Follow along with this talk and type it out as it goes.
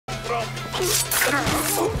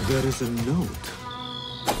There is a note.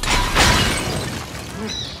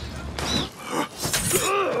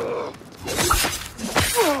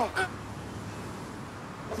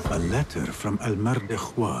 A letter from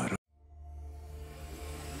Al-Mardekhwar.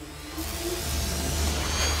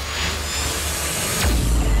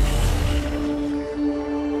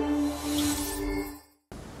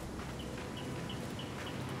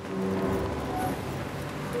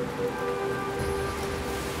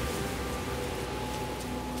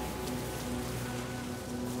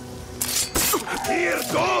 Here,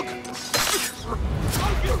 dog!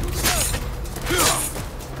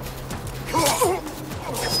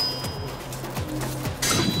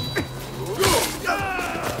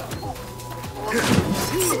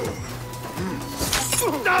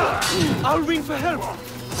 I'll ring for help.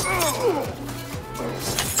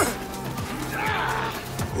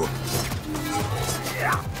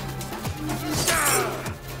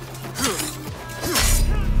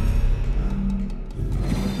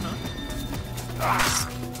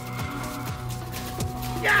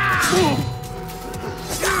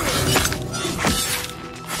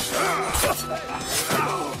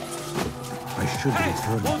 I should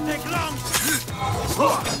return. Won't take long!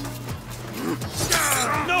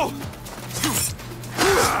 No!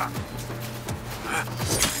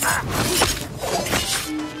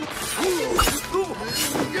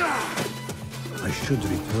 I should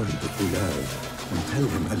return to Kulab and tell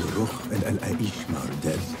him Al-Rukh and Al-Aishma are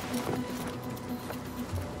dead.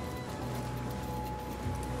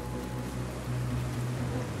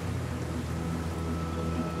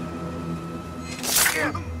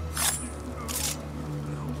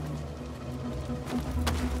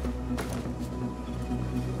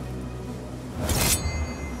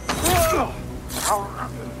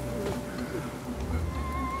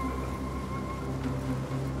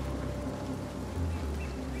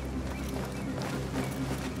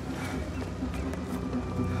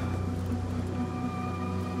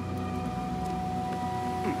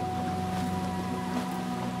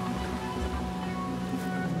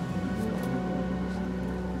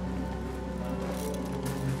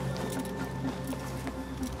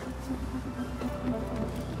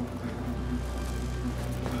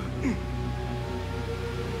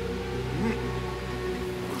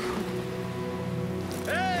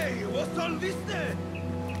 Hey, what's all this then?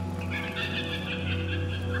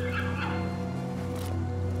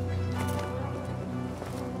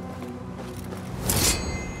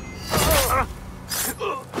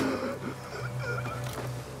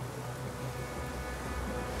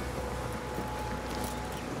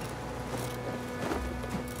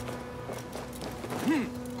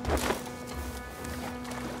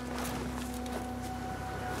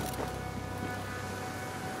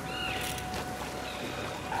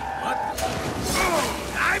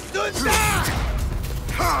 I'm doing that!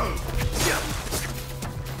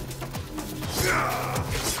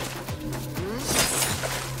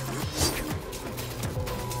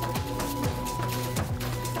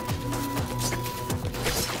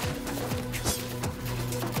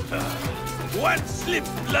 One slip,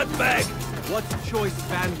 blood bag! What choice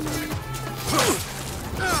banter?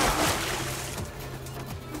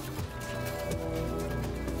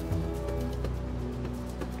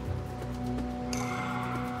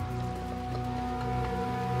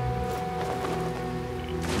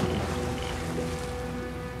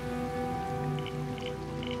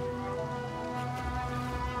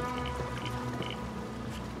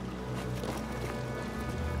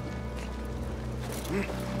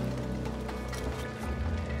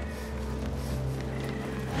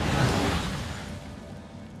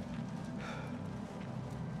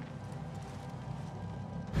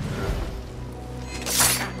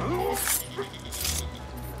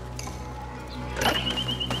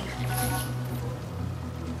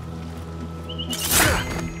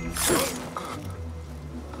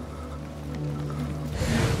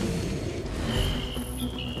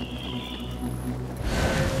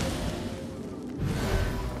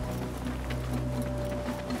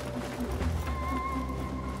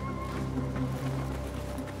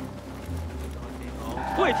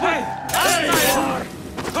 Wait, wait!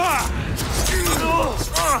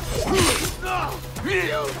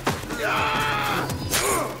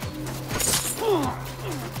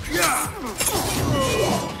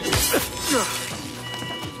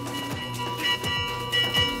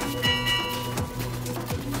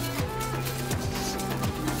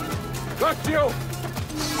 Got you!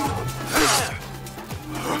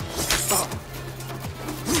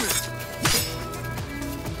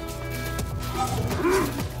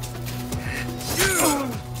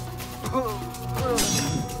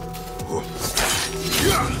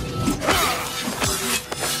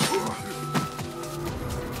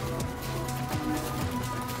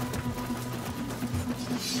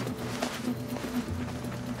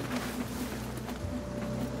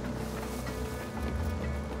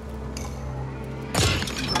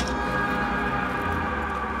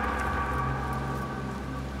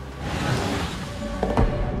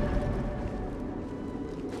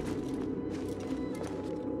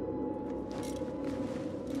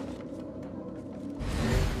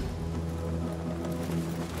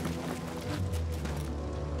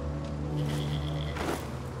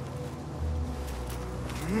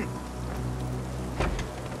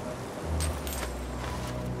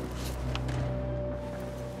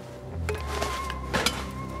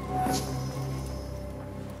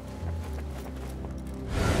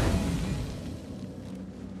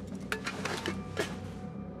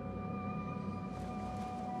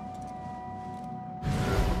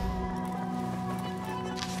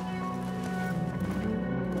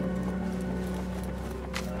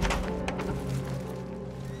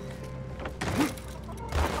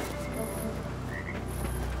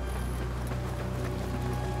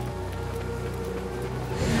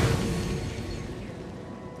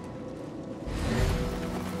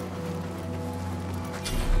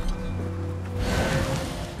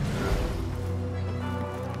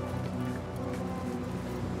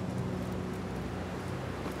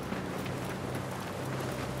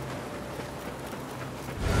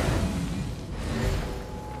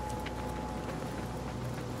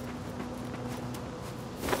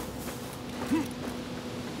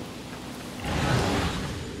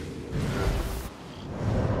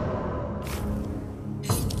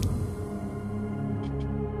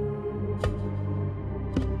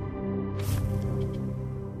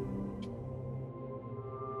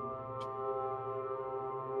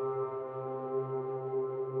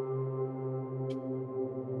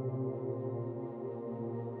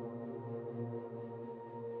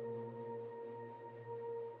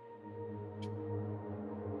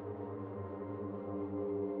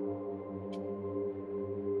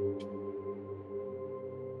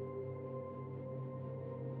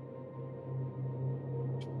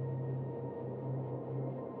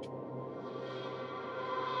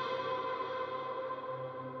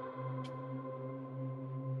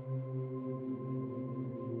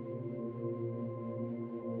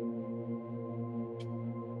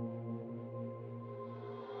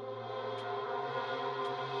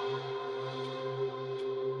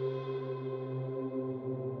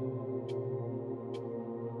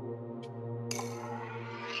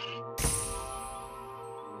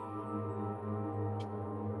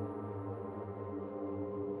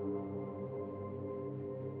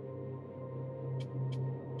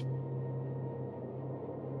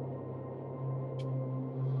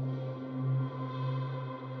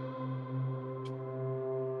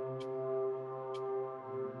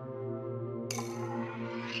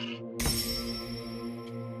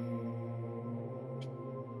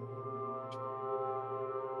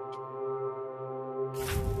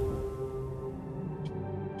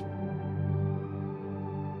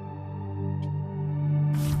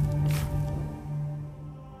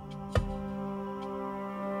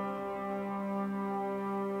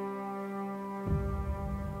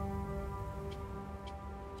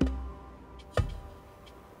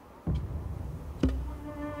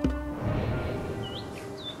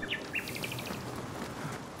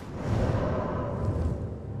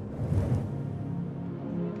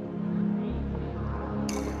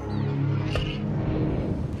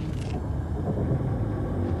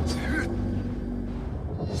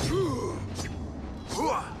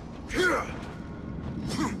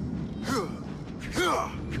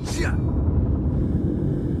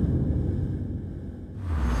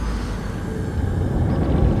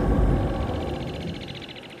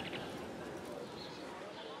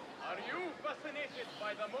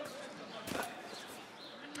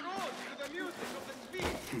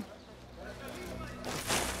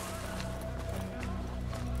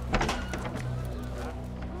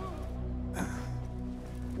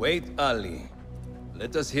 Wait, Ali.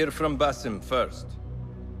 Let us hear from Basim first.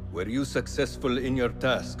 Were you successful in your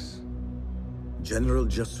tasks? General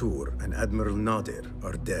Jasur and Admiral Nadir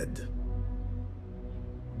are dead.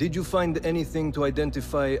 Did you find anything to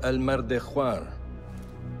identify Al-Mardekhwar?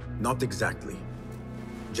 Not exactly.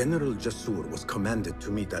 General Jasur was commanded to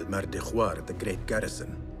meet Al-Mardekhwar at the Great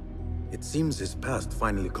Garrison. It seems his past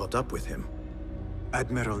finally caught up with him.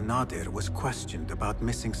 Admiral Nadir was questioned about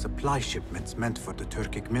missing supply shipments meant for the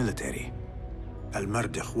Turkic military.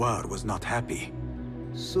 Al-Mardekhwar was not happy.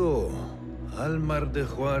 So,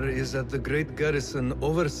 Al-Mardekhwar is at the Great Garrison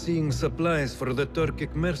overseeing supplies for the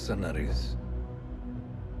Turkic mercenaries.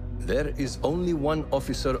 There is only one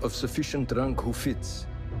officer of sufficient rank who fits.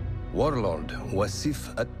 Warlord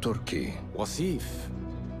Wasif at-Turki. Wasif.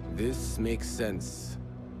 This makes sense.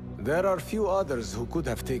 There are few others who could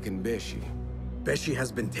have taken Beshi. Beshi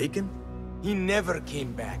has been taken? He never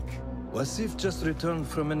came back. Wasif just returned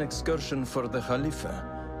from an excursion for the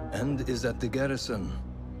Khalifa, and is at the garrison.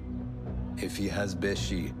 If he has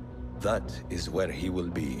Beshi, that is where he will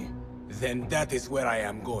be. Then that is where I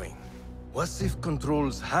am going. Wasif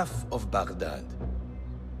controls half of Baghdad.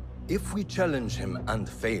 If we challenge him and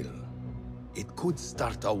fail, it could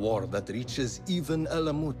start a war that reaches even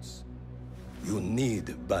Alamut. You need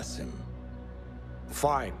Basim.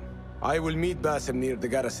 Fine. I will meet Basim near the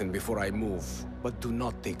garrison before I move, but do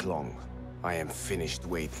not take long. I am finished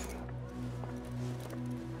waiting.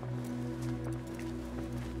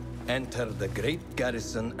 Enter the great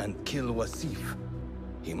garrison and kill Wasif.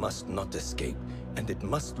 He must not escape, and it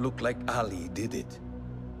must look like Ali did it.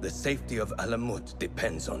 The safety of Alamut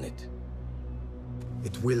depends on it.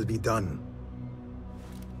 It will be done.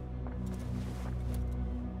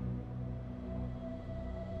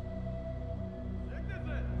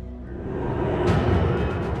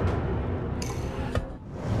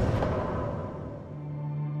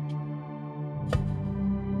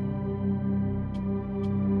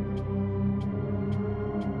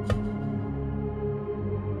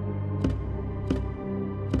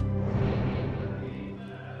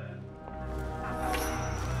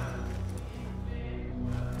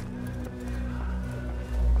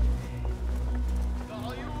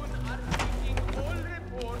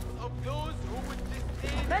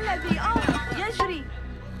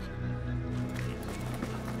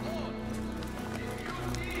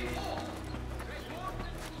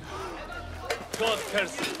 God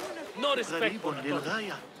person. No respect for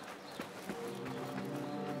للغاية.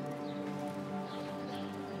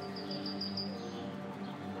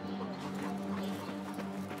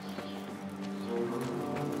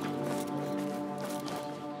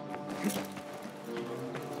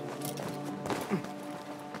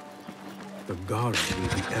 The guards will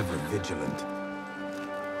be ever vigilant.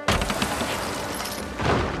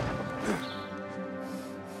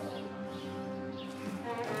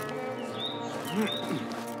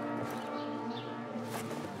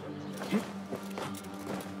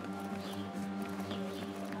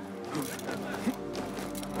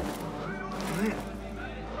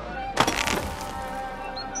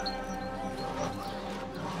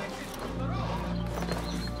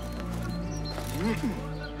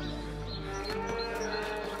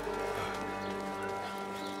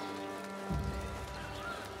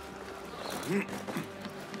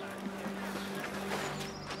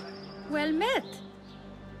 Well met.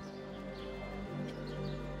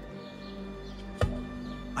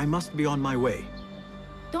 I must be on my way.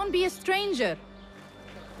 Don't be a stranger.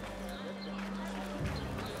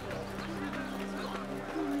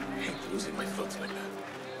 I hate losing my foot like that.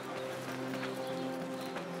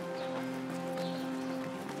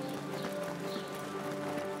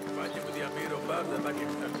 Fighting with the Amir of Baghdad back in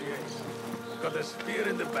 38. Got a spear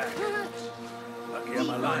in the back. Lucky I'm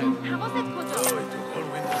alive. Oh, it took all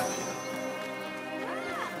winter.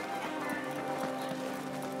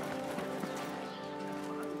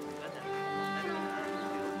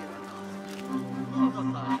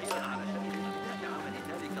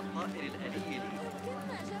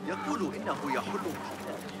 يقول إنه يحل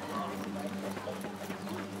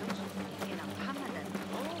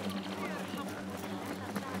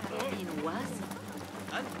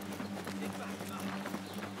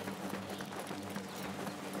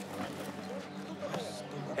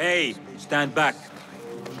Hey, stand back.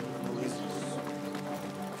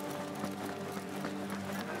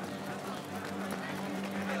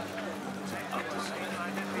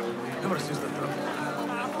 Never sees the trouble.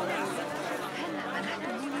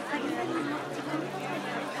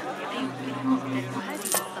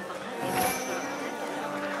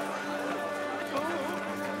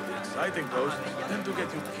 Exciting ghosts tend to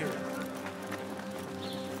get you killed.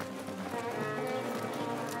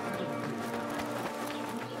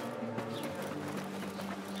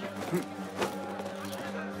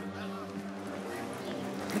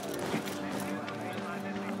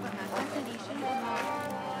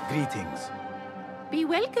 Greetings. Be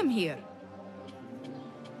welcome here.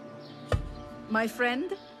 My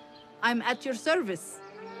friend, I'm at your service.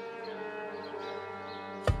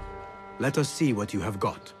 Let us see what you have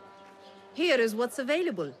got. Here is what's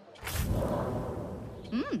available.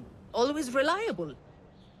 Always reliable.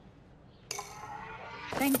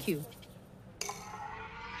 Thank you.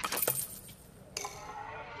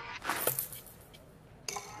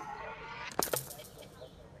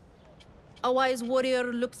 A wise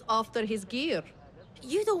warrior looks after his gear.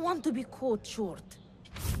 You don't want to be caught short.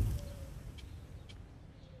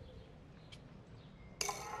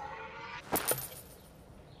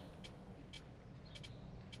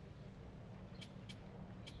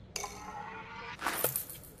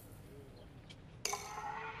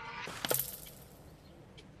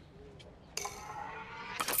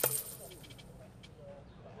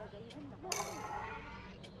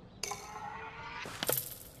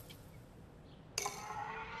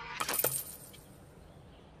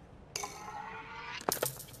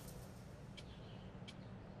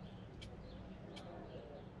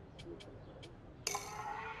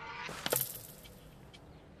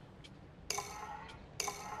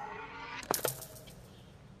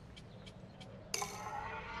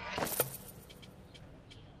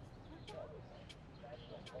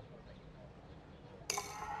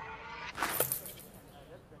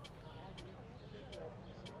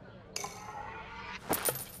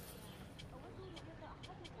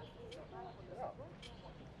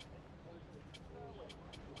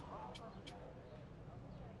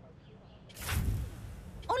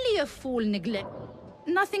 Only a fool neglect.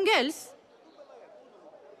 Nothing else?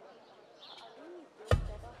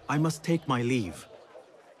 I must take my leave.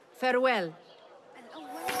 Farewell.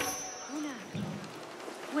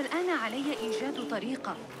 والآن علي إيجاد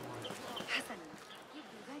طريقة. حسناً.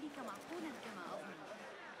 يبدو ذلك معقولاً كما أظن.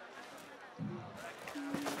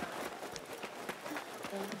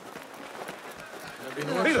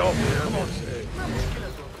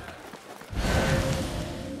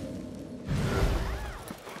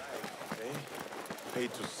 Pay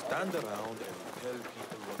to stand around and tell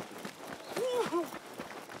people what to do.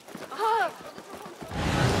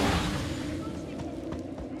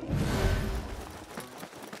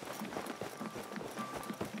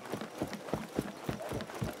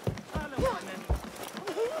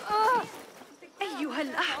 أيها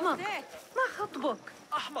الأحمق، ما خطبك؟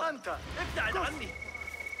 أحمق أنت، ابتعد عني.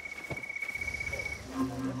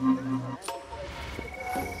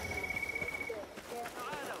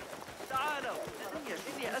 تعالوا،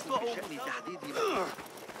 إني أسوأ بشأن تحديد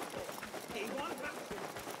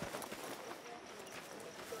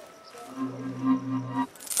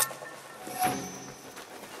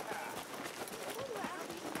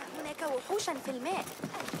هناك وحوشا في الماء.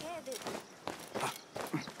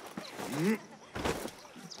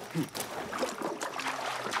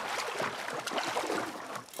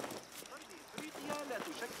 لا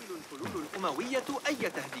تشكل الفلول الأموية أي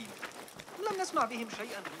تهديد. لم نسمع بهم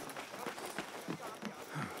شيئا.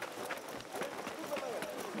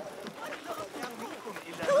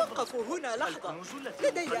 توقفوا هنا لحظة.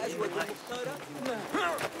 لدي أجود مختارة.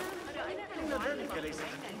 إن ذلك ليس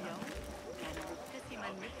مبتسما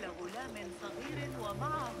مثل غلام صغير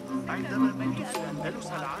ومعه عندما مليئة الأندلس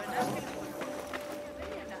العالم.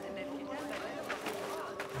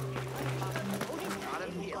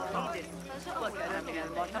 وكان من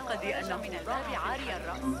المعتقد أنه من الباب عاري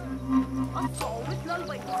الرأس. أصبع مثل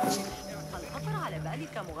البيض. هل خطر على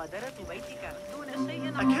بالك مغادرة بيتك دون شيء؟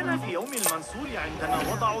 أكان في يوم المنصور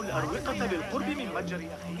عندما وضعوا الأروقة بالقرب من متجر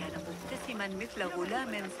أخيه. كان مبتسما مثل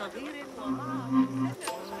غلام صغير ومعه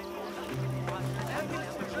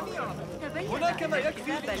هناك ما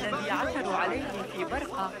يكفي الذي عثروا عليه في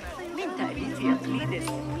برقة من تأليف إقليدس،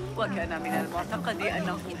 وكان من المعتقد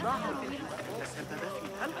أنه ضاع في الحرب.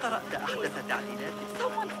 هل قرأت أحدث تعديلات؟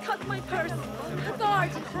 Someone cut my purse.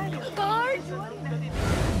 Guard! Guard!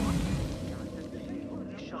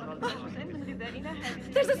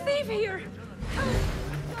 There's a thief here.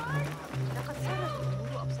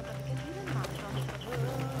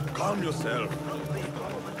 Calm yourself.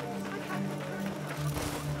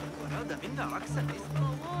 أراد منا عكسا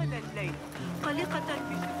طوال الليل قلقة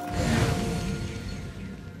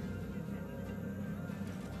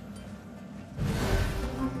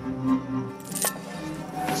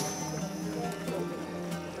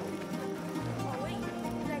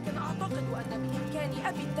لكن أعتقد أن بإمكان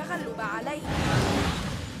أبي التغلب عليه.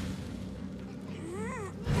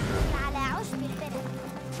 على عشب البلد.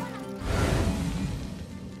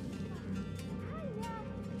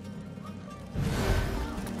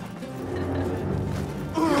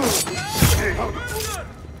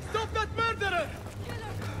 Stop that murderer!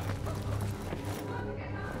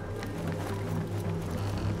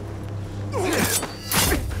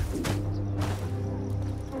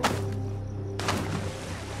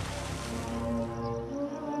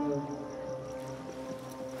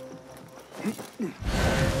 Criminal,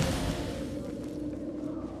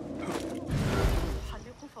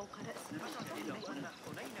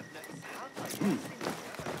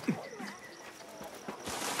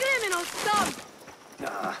 stop!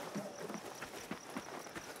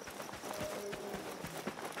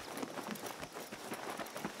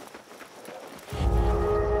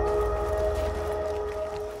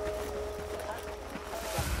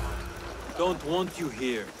 Don't want you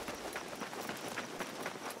here.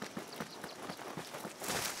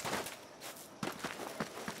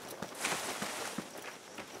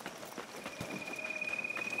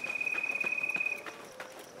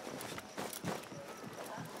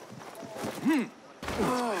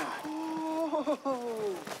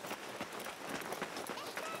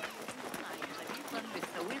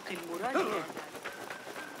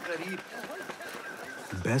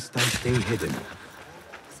 Best I stay hidden.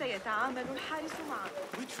 سيتعامل الحارس معك.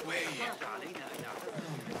 Which way?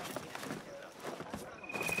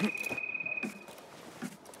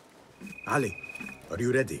 Ali, are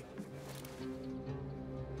you ready?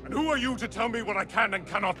 And who are you to tell me what I can and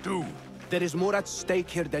cannot do? There is more at stake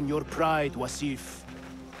here than your pride, Wasif.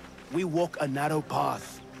 We walk a narrow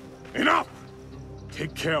path. Enough!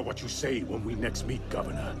 Take care what you say when we next meet,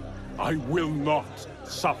 Governor. I will not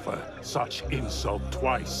suffer such insult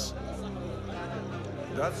twice.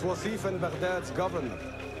 That's Wasif and Baghdad's governor,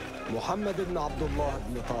 Muhammad ibn Abdullah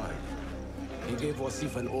ibn Tariq. He gave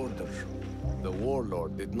Wasif an order. The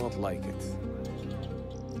warlord did not like it.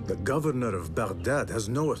 The governor of Baghdad has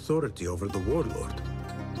no authority over the warlord.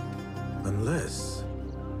 Unless...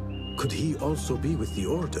 could he also be with the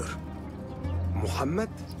order? Muhammad?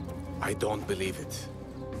 I don't believe it.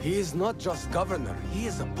 He is not just governor, he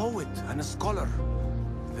is a poet and a scholar.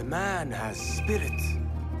 The man has spirit.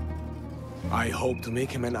 I hope to make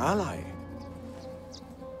him an ally.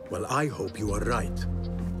 Well, I hope you are right.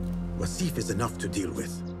 Wasif is enough to deal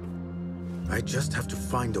with. I just have to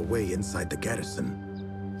find a way inside the garrison.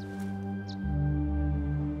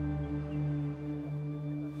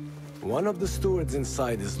 One of the stewards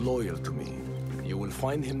inside is loyal to me. You will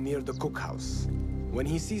find him near the cookhouse. When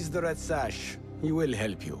he sees the red sash, he will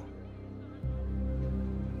help you.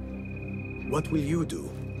 What will you do?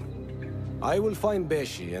 I will find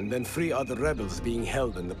Beshi and then free other rebels being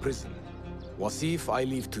held in the prison. Wasif, I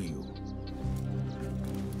leave to you.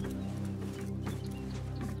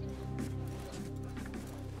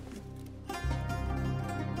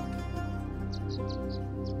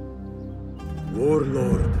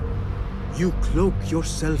 Warlord, you cloak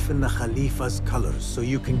yourself in the Khalifa's colors so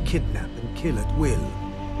you can kidnap and kill at will.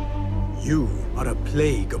 You are a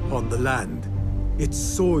plague upon the land. Its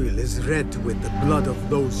soil is red with the blood of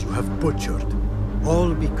those you have butchered,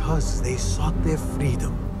 all because they sought their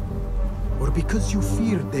freedom, or because you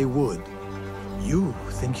feared they would. You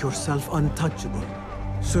think yourself untouchable,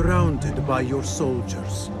 surrounded by your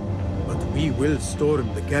soldiers. But we will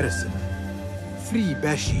storm the garrison, free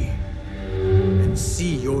Beshi, and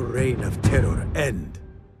see your reign of terror end.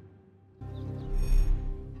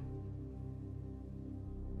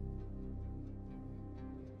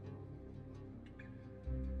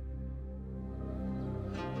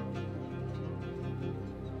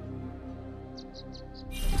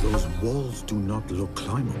 Those walls do not look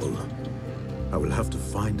climbable. I will have to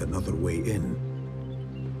find another way in.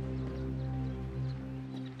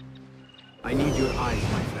 I need your eyes,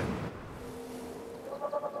 my friend.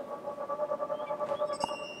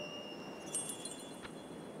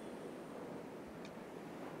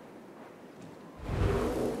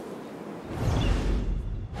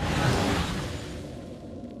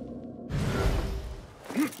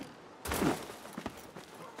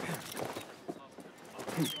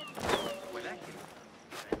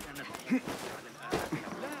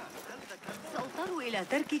 سأضطر إلى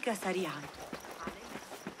تركك سريعاً.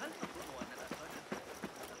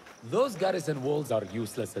 Those garrison walls are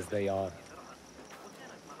useless as they are.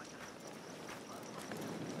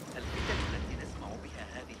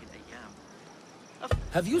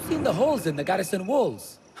 Have you seen the holes in the garrison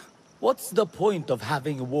walls? What's the point of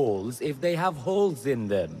having walls if they have holes in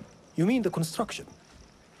them? You mean the construction?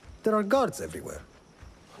 There are guards everywhere.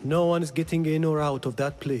 No one is getting in or out of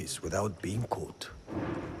that place without being caught.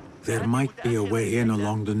 There might be a way in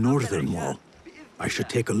along the northern wall. I should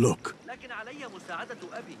take a look. لكن علي مساعدة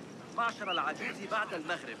أبي معشر العجوز بعد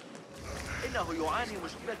المغرب. إنه يعاني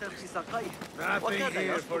مشكلة في ساقيه وكاد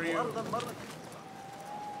يسقط أرضا مرة.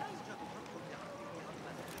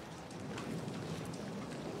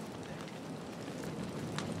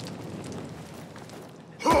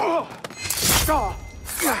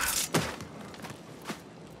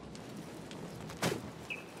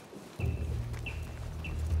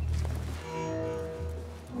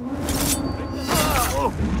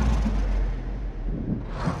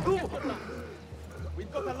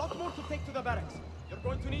 the barracks. You're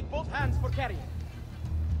going to need both hands for carrying.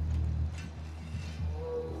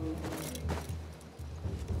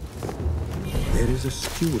 There is a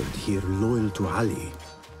steward here loyal to Ali.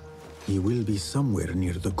 He will be somewhere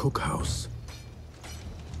near the cookhouse.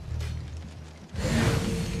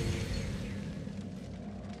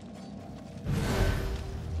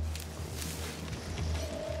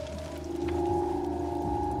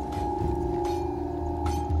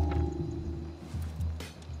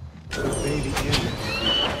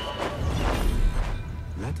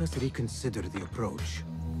 Let us reconsider the approach.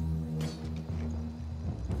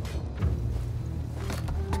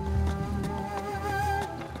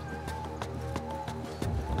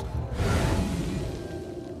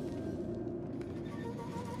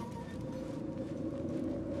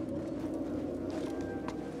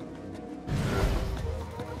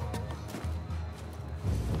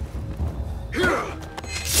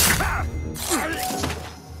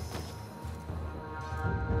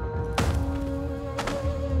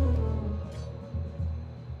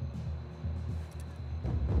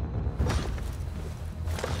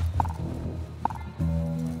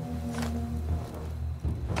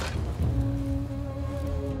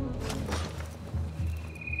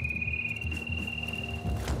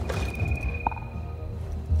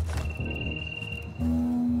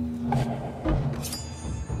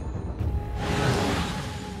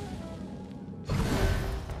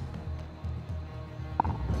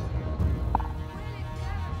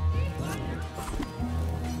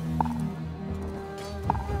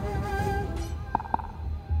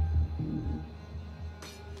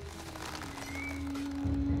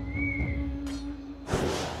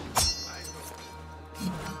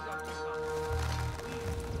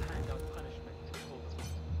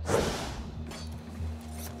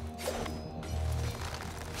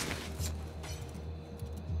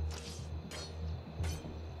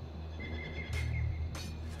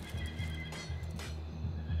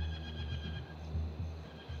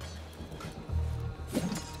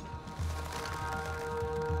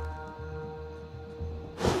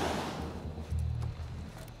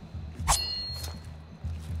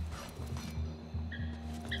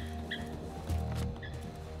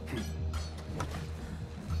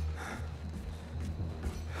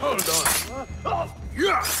 Hold on. Oh,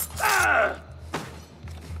 yeah. Ah!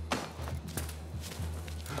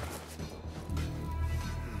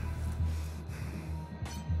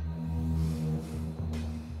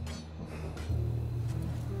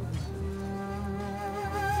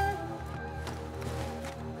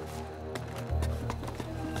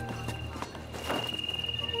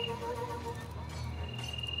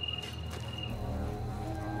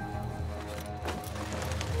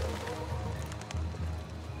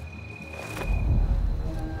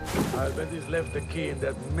 I bet he's left the key in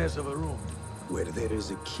that mess of a room. Where there is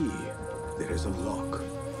a key, there is a lock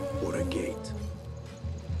or a gate.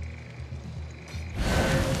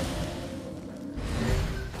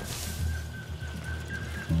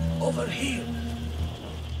 Over here!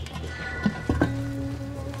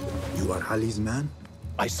 You are Ali's man?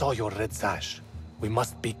 I saw your red sash. We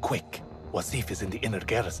must be quick. Wasif is in the inner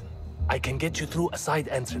garrison. I can get you through a side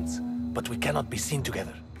entrance, but we cannot be seen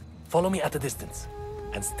together. Follow me at a distance,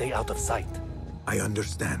 and stay out of sight. I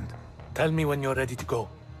understand. Tell me when you're ready to go.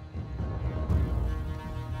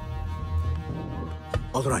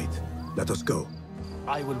 All right, let us go.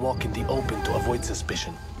 I will walk in the open to avoid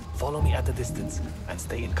suspicion. Follow me at a distance, and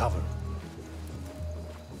stay in cover.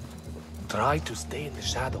 Try to stay in the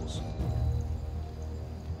shadows.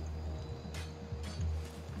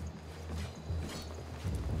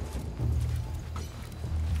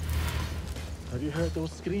 Have you heard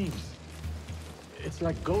those screams? It's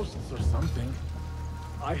like ghosts or something.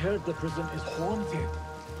 I heard the prison is haunted.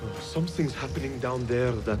 Something's happening down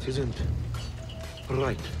there that isn't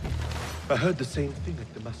right. I heard the same thing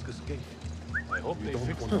at Damascus Gate. I hope they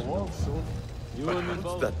fix the walls soon. You and me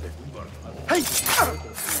both. Hey!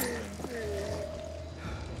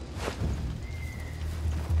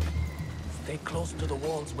 Stay close to the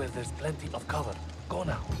walls where there's plenty of cover. Go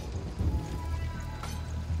now.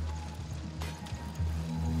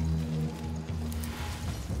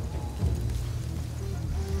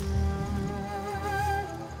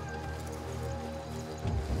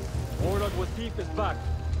 Warlord Wasif is back,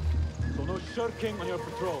 so no shirking on your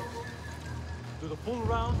patrols. Do the full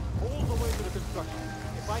round all the way to the construction.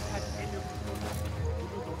 If I catch any of you, you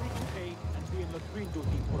lose a week's pay and be in latrine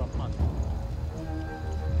duty for a month.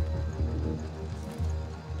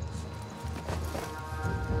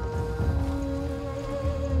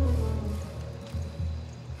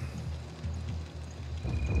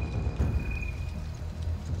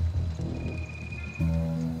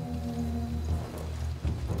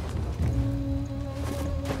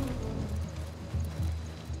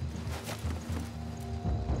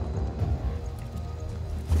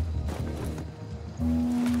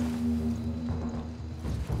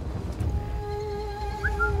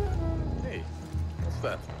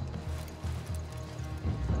 then.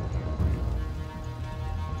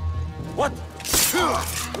 What?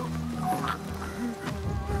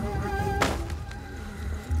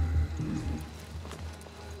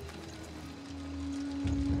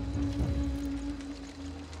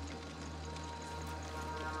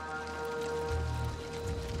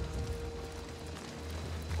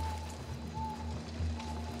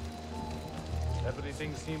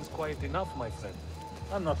 Everything seems quiet enough, my friend.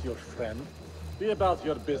 I'm not your friend. Be about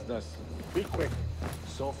your business. Be quick.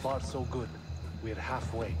 So far, so good. We're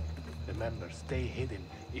halfway. Remember, stay hidden.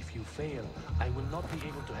 If you fail, I will not be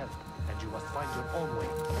able to help, and you must find your own way.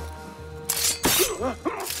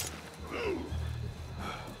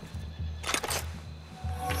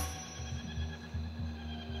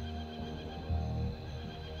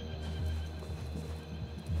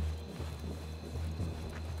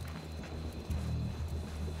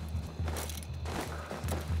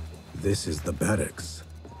 This is the barracks.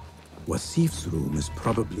 Wasif's room is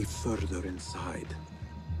probably further inside.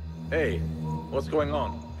 Hey, what's going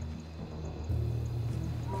on?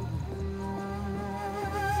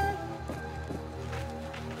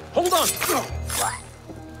 Hold on!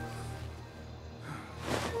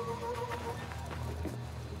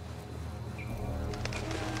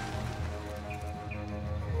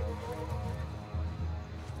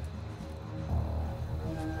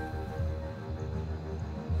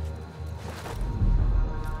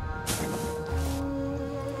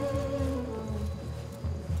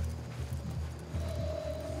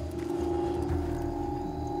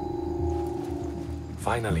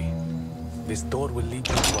 Finally, this door will lead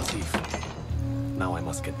you to Wasif. Now I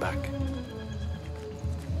must get back.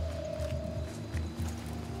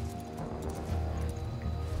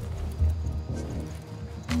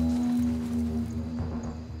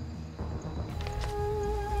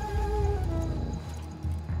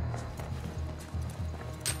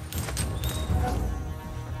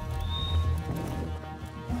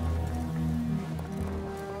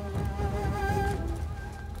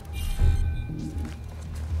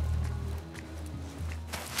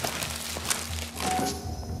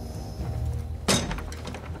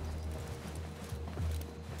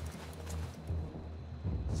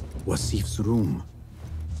 Wasif's room.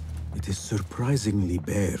 It is surprisingly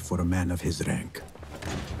bare for a man of his rank.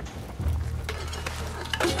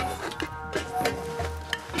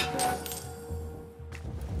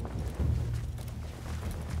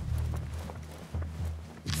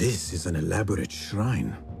 This is an elaborate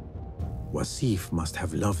shrine. Wasif must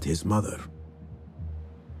have loved his mother.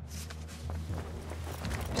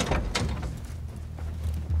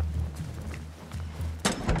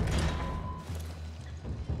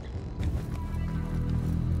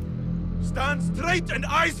 Stand straight and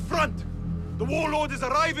eyes front! The warlord is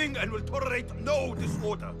arriving and will tolerate no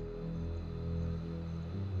disorder.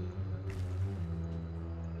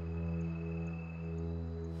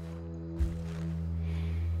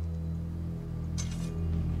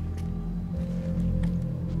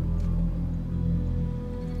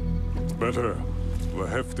 Better. The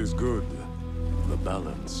heft is good. The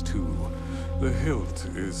balance, too. The hilt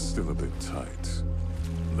is still a bit tight.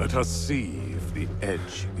 Let us see if the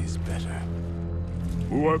edge is better.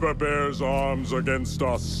 Whoever bears arms against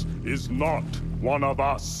us is not one of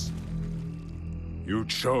us. You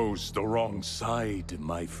chose the wrong side,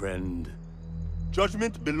 my friend.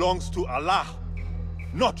 Judgment belongs to Allah,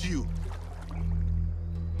 not you.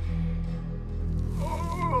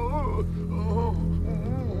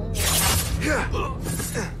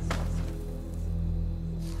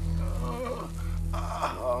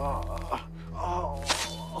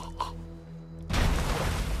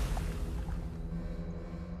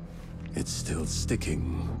 It's still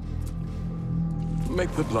sticking.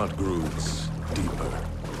 Make the blood grooves deeper.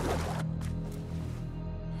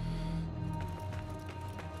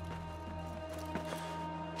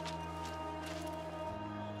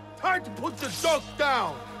 Time to put the dog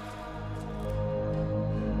down!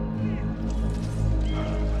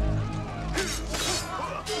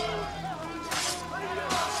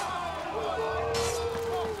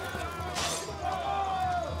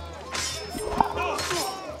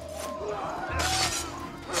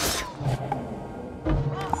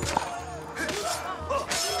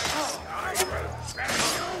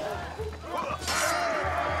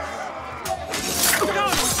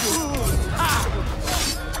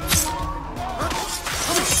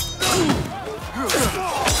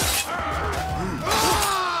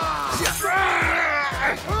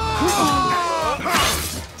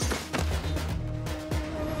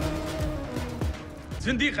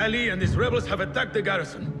 Zindiq Ali and his rebels have attacked the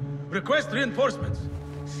garrison. Request reinforcements.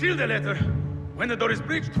 Seal the letter. When the door is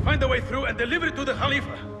breached, find a way through and deliver it to the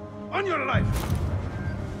Khalifa. On your life!